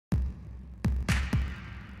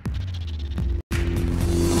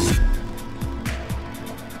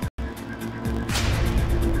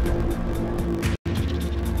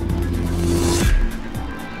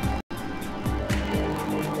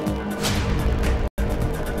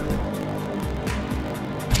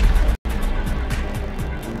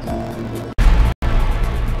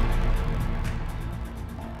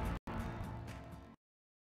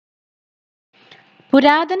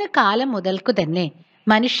പുരാതന കാലം മുതൽക്കു തന്നെ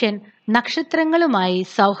മനുഷ്യൻ നക്ഷത്രങ്ങളുമായി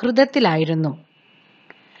സൗഹൃദത്തിലായിരുന്നു.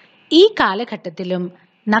 ഈ കാലഘട്ടത്തിലും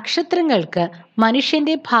നക്ഷത്രങ്ങൾക്ക്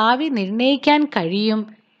മനുഷ്യന്റെ ഭാവി നിർണയിക്കാൻ കഴിയും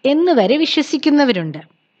എന്നുവരെ വിശ്വസിക്കുന്നവരുണ്ട്.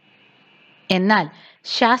 എന്നാൽ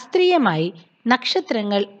ശാസ്ത്രീയമായി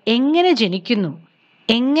നക്ഷത്രങ്ങൾ എങ്ങനെ ജനിക്കുന്നു,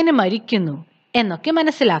 എങ്ങനെ മരിക്കുന്നു എന്നൊക്കെ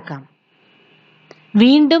മനസ്സിലാക്കാം.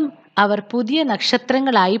 വീണ്ടും അവർ പുതിയ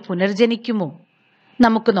നക്ഷത്രങ്ങളായി പുനർജനിക്കുമോ?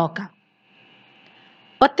 നമുക്ക് നോക്കാം.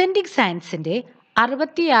 ഒത്തന്റിക് സയൻസിന്റെ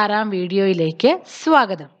 66-ാം വീഡിയോയിലേക്ക്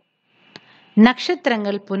സ്വാഗതം.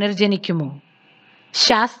 നക്ഷത്രങ്ങൾ പുനർജനിക്കുമോ?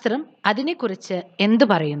 ശാസ്ത്രം അതിനെക്കുറിച്ച് എന്തു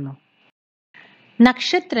പറയുന്നു?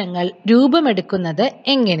 നക്ഷത്രങ്ങൾ രൂപമെടുക്കുന്നത്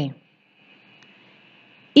എങ്ങനെ?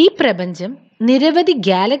 ഈ പ്രപഞ്ചം നിരവധി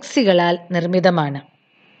ഗാലക്സികളാൽ നിർമ്മിതമാണ്.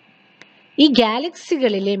 ഈ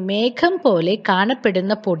ഗാലക്സികളിലെ മേഘം പോലെ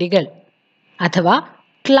കാണപ്പെടുന്ന പൊടികൾ അഥവാ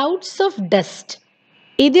ക്ലൗഡ്സ് ഓഫ് ഡസ്റ്റ്,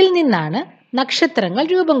 ഇതിൽ നിന്നാണ് നക്ഷത്രങ്ങൾ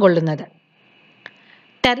രൂപം കൊള്ളുന്നത്.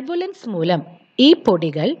 ടർബുലൻസ് മൂലം ഈ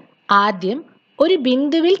പൊടികൾ ആദ്യം ഒരു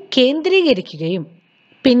ബിന്ദുവിൽ കേന്ദ്രീകരിക്കുകയും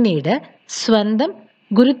പിന്നീട് സ്വന്തം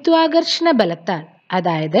ഗുരുത്വാകർഷണ ബലത്താൽ,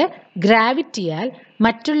 അതായത് ഗ്രാവിറ്റിയാൽ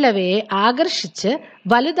മറ്റുള്ളവയെ ആകർഷിച്ച്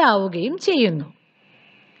വലുതാവുകയും ചെയ്യുന്നു.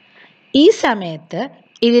 ഈ സമയത്ത്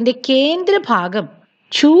ഇതിന്റെ കേന്ദ്രഭാഗം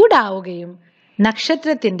ചൂടാവുകയും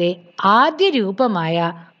നക്ഷത്രത്തിന്റെ ആദ്യ രൂപമായ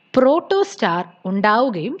പ്രോട്ടോസ്റ്റാർ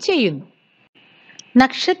ഉണ്ടാവുകയും ചെയ്യുന്നു.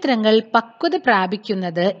 നക്ഷത്രങ്ങൾ പക്വത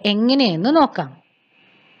പ്രാപിക്കുന്നത് എങ്ങനെയെന്ന് നോക്കാം.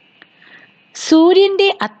 സൂര്യന്റെ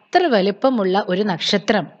അത്ര വലുപ്പമുള്ള ഒരു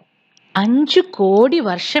നക്ഷത്രം 5 കോടി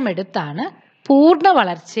വർഷമെടുത്താണ് പൂർണ്ണ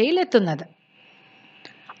വളർച്ചയിൽ എത്തുന്നത്.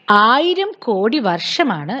 1000 കോടി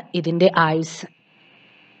വർഷമാണ് ഇതിന്റെ ആയുസ്.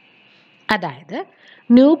 അതായത്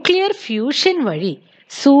ന്യൂക്ലിയർ ഫ്യൂഷൻ വഴി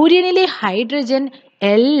സൂര്യനിലെ ഹൈഡ്രജൻ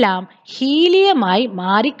എല്ലാം ഹീലിയമായി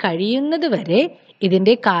മാറിക്കഴിയുന്നത് വരെ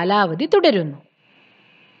ഇതിന്റെ കാലാവധി തുടരുന്നു.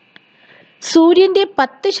 സൂര്യന്റെ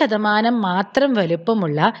 10% മാത്രം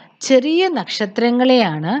വലുപ്പമുള്ള ചെറിയ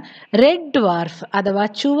നക്ഷത്രങ്ങളെയാണ് റെഡ് ഡ്വാർഫ് അഥവാ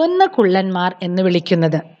ചുവന്ന കുള്ളന്മാർ എന്ന്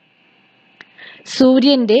വിളിക്കുന്നത്.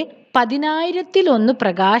 സൂര്യന്റെ 10,000-1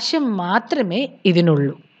 പ്രകാശം മാത്രമേ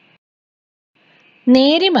ഇതിനുള്ളൂ.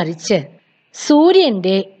 നേരെ മറിച്ച്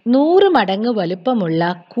സൂര്യന്റെ 100 മടങ്ങ് വലുപ്പമുള്ള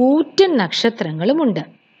കൂറ്റൻ നക്ഷത്രങ്ങളുമുണ്ട്.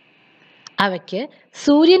 അവയ്ക്ക്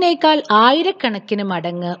സൂര്യനേക്കാൾ ആയിരക്കണക്കിന്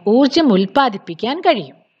മടങ്ങ് ഊർജം ഉൽപ്പാദിപ്പിക്കാൻ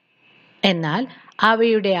കഴിയും. എന്നാൽ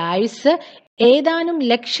അവയുടെ ആയുസ് ഏതാനും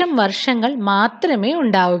ലക്ഷം വർഷങ്ങൾ മാത്രമേ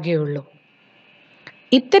ഉണ്ടാവുകയുള്ളൂ.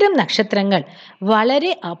 ഇത്തരം നക്ഷത്രങ്ങൾ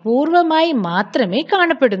വളരെ അപൂർവമായി മാത്രമേ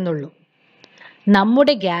കാണപ്പെടുന്നുള്ളൂ.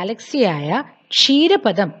 നമ്മുടെ ഗാലക്സിയായ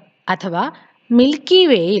ക്ഷീരപഥം അഥവാ മിൽക്കി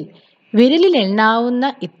വേയിൽ വിരലിലെണ്ണാവുന്ന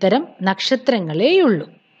ഇത്തരം നക്ഷത്രങ്ങളേയുള്ളൂ.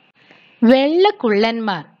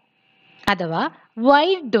 വെള്ളക്കുള്ളന്മാർ അഥവാ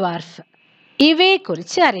വൈറ്റ് ഡ്വാർഫ്,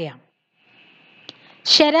 ഇവയെക്കുറിച്ച് അറിയാം.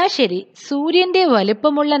 ശരാശരി സൂര്യന്റെ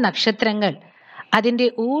വലുപ്പമുള്ള നക്ഷത്രങ്ങൾ അതിന്റെ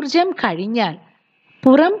ഊർജം കഴിഞ്ഞാൽ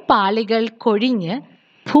പുറം പാളികൾ കൊഴിഞ്ഞ്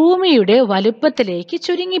ഭൂമിയുടെ വലുപ്പത്തിലേക്ക്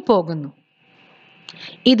ചുരുങ്ങിപ്പോകുന്നു.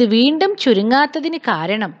 ഇത് വീണ്ടും ചുരുങ്ങാത്തതിന്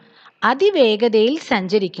കാരണം അതിവേഗതയിൽ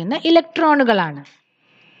സഞ്ചരിക്കുന്ന ഇലക്ട്രോണുകളാണ്.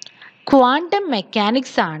 ക്വാണ്ടം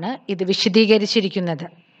മെക്കാനിക്സ് ആണ് ഇത് വിശദീകരിച്ചിരിക്കുന്നത്.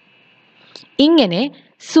 ഇങ്ങനെ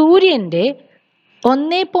സൂര്യന്റെ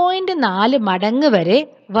 1.4 മടങ്ങ് വരെ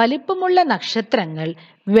വലിപ്പമുള്ള നക്ഷത്രങ്ങൾ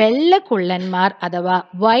വെള്ളക്കുള്ളന്മാർ അഥവാ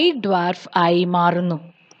വൈറ്റ് ഡ്വാർഫ് ആയി മാറുന്നു.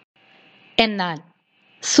 എന്നാൽ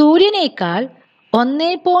സൂര്യനേക്കാൾ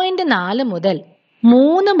 1.4 മുതൽ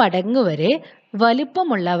 3 മടങ്ങ് വരെ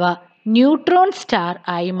വലിപ്പമുള്ളവ ന്യൂട്രോൺ സ്റ്റാർ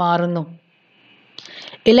ആയി മാറുന്നു.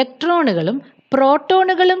 ഇലക്ട്രോണുകളും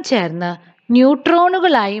പ്രോട്ടോണുകളും ചേർന്ന്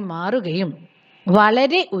ന്യൂട്രോണുകളായി മാറുകയും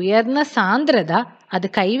വളരെ ഉയർന്ന സാന്ദ്രത അത്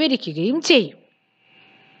കൈവരിക്കുകയും ചെയ്യും.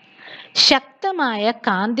 ശക്തമായ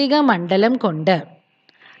കാന്തിക മണ്ഡലം കൊണ്ട്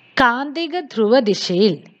കാന്തിക ധ്രുവ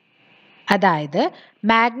ദിശയിൽ, അതായത്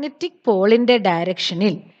മാഗ്നറ്റിക് പോളിന്റെ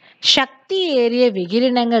ഡയറക്ഷനിൽ ശക്തിയേറിയ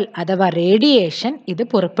വികിരണങ്ങൾ അഥവാ റേഡിയേഷൻ ഇത്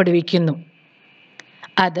പുറപ്പെടുവിക്കുന്നു.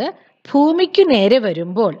 അത് ഭൂമിക്കു നേരെ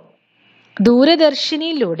വരുമ്പോൾ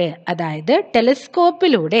ദൂരദർശിനിയിലൂടെ, അതായത്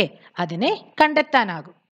ടെലിസ്കോപ്പിലൂടെ അതിനെ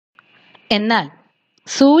കണ്ടെത്താനാകും. എന്നാൽ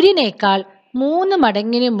സൂര്യനേക്കാൾ 3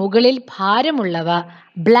 മടങ്ങിന് മുകളിൽ ഭാരമുള്ളവ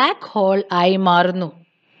ബ്ലാക്ക് ഹോൾ ആയി മാറുന്നു.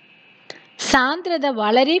 സാന്ദ്രത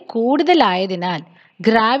വളരെ കൂടുതലായതിനാൽ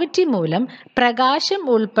ഗ്രാവിറ്റി മൂലം പ്രകാശം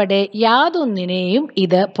ഉൾപ്പെടെ യാതൊന്നിനെയും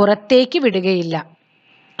ഇത് പുറത്തേക്ക് വിടുകയില്ല.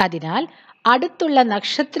 അതിനാൽ അടുത്തുള്ള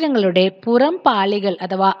നക്ഷത്രങ്ങളുടെ പുറം പാളികൾ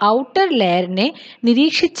അഥവാ ഔട്ടർ ലെയറിനെ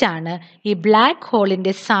നിരീക്ഷിച്ചാണ് ഈ ബ്ലാക്ക്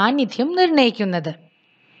ഹോളിന്റെ സാന്നിധ്യം നിർണ്ണയിക്കുന്നത്.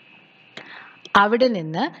 അവിടെ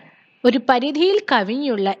നിന്ന് ഒരു പരിധിയിൽ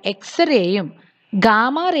കവിഞ്ഞുള്ള എക്സ്റേയും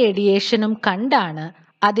ഗാമ റേഡിയേഷനും കണ്ടാണ്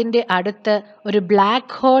അതിൻ്റെ അടുത്ത് ഒരു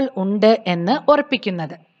ബ്ലാക്ക് ഹോൾ ഉണ്ട് എന്ന്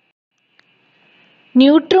ഉറപ്പിക്കുന്നത്.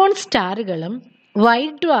 ന്യൂട്രോൺ സ്റ്റാറുകളും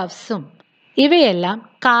വൈറ്റ് ഡ്വാർഫ്സും ഇവയെല്ലാം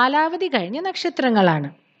കാലാവധി കഴിഞ്ഞ നക്ഷത്രങ്ങളാണ്.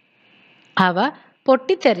 അവ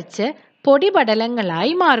പൊട്ടിത്തെറിച്ച്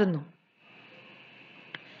പൊടിപടലങ്ങളായി മാറുന്നു.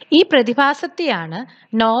 ഈ പ്രതിഭാസത്തെയാണ്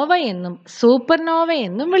നോവ എന്നും സൂപ്പർനോവ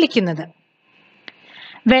എന്നും വിളിക്കുന്നത്.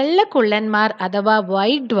 വെള്ളക്കുള്ളന്മാർ അഥവാ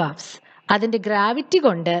വൈറ്റ് ഡ്വാർഫ്സ് അതിൻ്റെ ഗ്രാവിറ്റി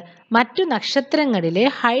കൊണ്ട് മറ്റു നക്ഷത്രങ്ങളിലെ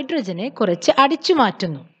ഹൈഡ്രജനെ കുറച്ച് അടിച്ചു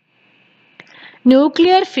മാറ്റുന്നു.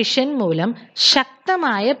 ന്യൂക്ലിയർ ഫിഷൻ മൂലം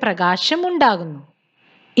ശക്തമായ പ്രകാശം ഉണ്ടാകുന്നു.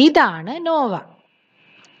 ഇതാണ് നോവ.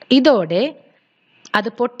 ഇതോടെ അത്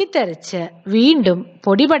പൊട്ടിത്തെറിച്ച് വീണ്ടും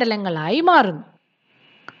പൊടിപടലങ്ങളായി മാറുന്നു.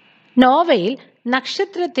 നോവയിൽ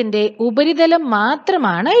നക്ഷത്രത്തിന്റെ ഉപരിതലം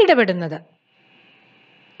മാത്രമാണ് ഇടപെടുന്നത്.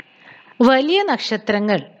 വലിയ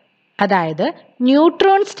നക്ഷത്രങ്ങൾ, അതായത്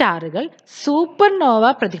ന്യൂട്രോൺ സ്റ്റാറുകൾ, സൂപ്പർനോവ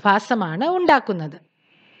പ്രതിഭാസമാണ് ഉണ്ടാക്കുന്നത്.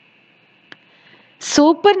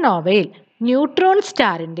 സൂപ്പർനോവയിൽ ന്യൂട്രോൺ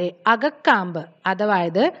സ്റ്റാറിന്റെ അകക്കാമ്പ്,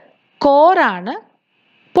 അതായത് കോറാണ്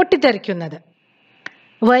പൊട്ടിത്തെറിക്കുന്നത്.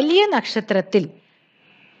 വലിയ നക്ഷത്രത്തിൽ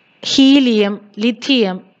ഹീലിയം,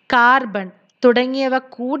 ലിഥിയം, കാർബൺ തുടങ്ങിയവ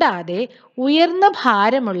കൂടാതെ ഉയർന്ന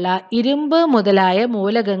ഭാരമുള്ള ഇരുമ്പ് മുതലായ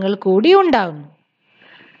മൂലകങ്ങൾ കൂടി ഉണ്ടാകുന്നു.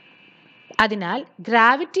 അതിനാൽ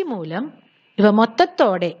ഗ്രാവിറ്റി മൂലം ഇവ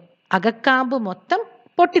മൊത്തത്തോടെ അകക്കാമ്പ് മൊത്തം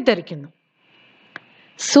പൊട്ടിത്തെറിക്കുന്നു.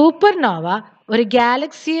 സൂപ്പർനോവ ഒരു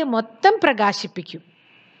ഗാലക്സിയെ മൊത്തം പ്രകാശിപ്പിക്കും.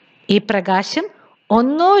 ഈ പ്രകാശം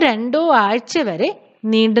 1-2 ആഴ്ച വരെ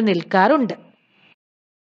നീണ്ടു നിൽക്കാറുണ്ട്.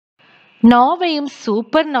 നോവയും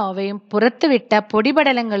സൂപ്പർനോവയും പുറത്തുവിട്ട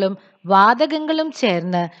പൊടിപടലങ്ങളും വാതകങ്ങളും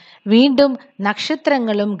ചേർന്ന് വീണ്ടും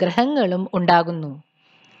നക്ഷത്രങ്ങളും ഗ്രഹങ്ങളും ഉണ്ടാകുന്നു.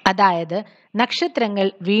 അതായത് നക്ഷത്രങ്ങൾ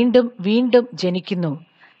വീണ്ടും വീണ്ടും ജനിക്കുന്നു.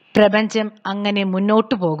 പ്രപഞ്ചം അങ്ങനെ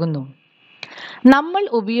മുന്നോട്ടു പോകുന്നു. നമ്മൾ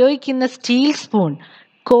ഉപയോഗിക്കുന്ന സ്റ്റീൽ സ്പൂൺ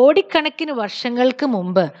കോടിക്കണക്കിന് വർഷങ്ങൾക്ക്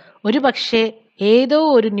മുമ്പ് ഒരുപക്ഷെ ഏതോ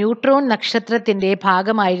ഒരു ന്യൂട്രോൺ നക്ഷത്രത്തിന്റെ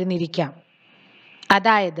ഭാഗമായിരുന്നിരിക്കാം.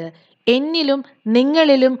 അതായത് എന്നിലും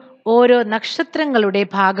നിങ്ങളിലും ഓരോ നക്ഷത്രങ്ങളുടെ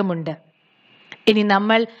ഭാഗമുണ്ട്. ഇനി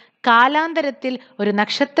നമ്മൾ കാലാന്തരത്തിൽ ഒരു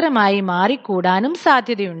നക്ഷത്രമായി മാറിക്കൂടാനും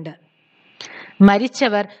സാധ്യതയുണ്ട്.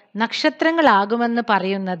 മരിച്ചവർ നക്ഷത്രങ്ങളാകുമെന്ന്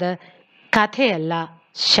പറയുന്നത് കഥയല്ല,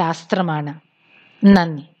 ശാസ്ത്രമാണ്.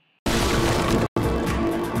 നന്ദി.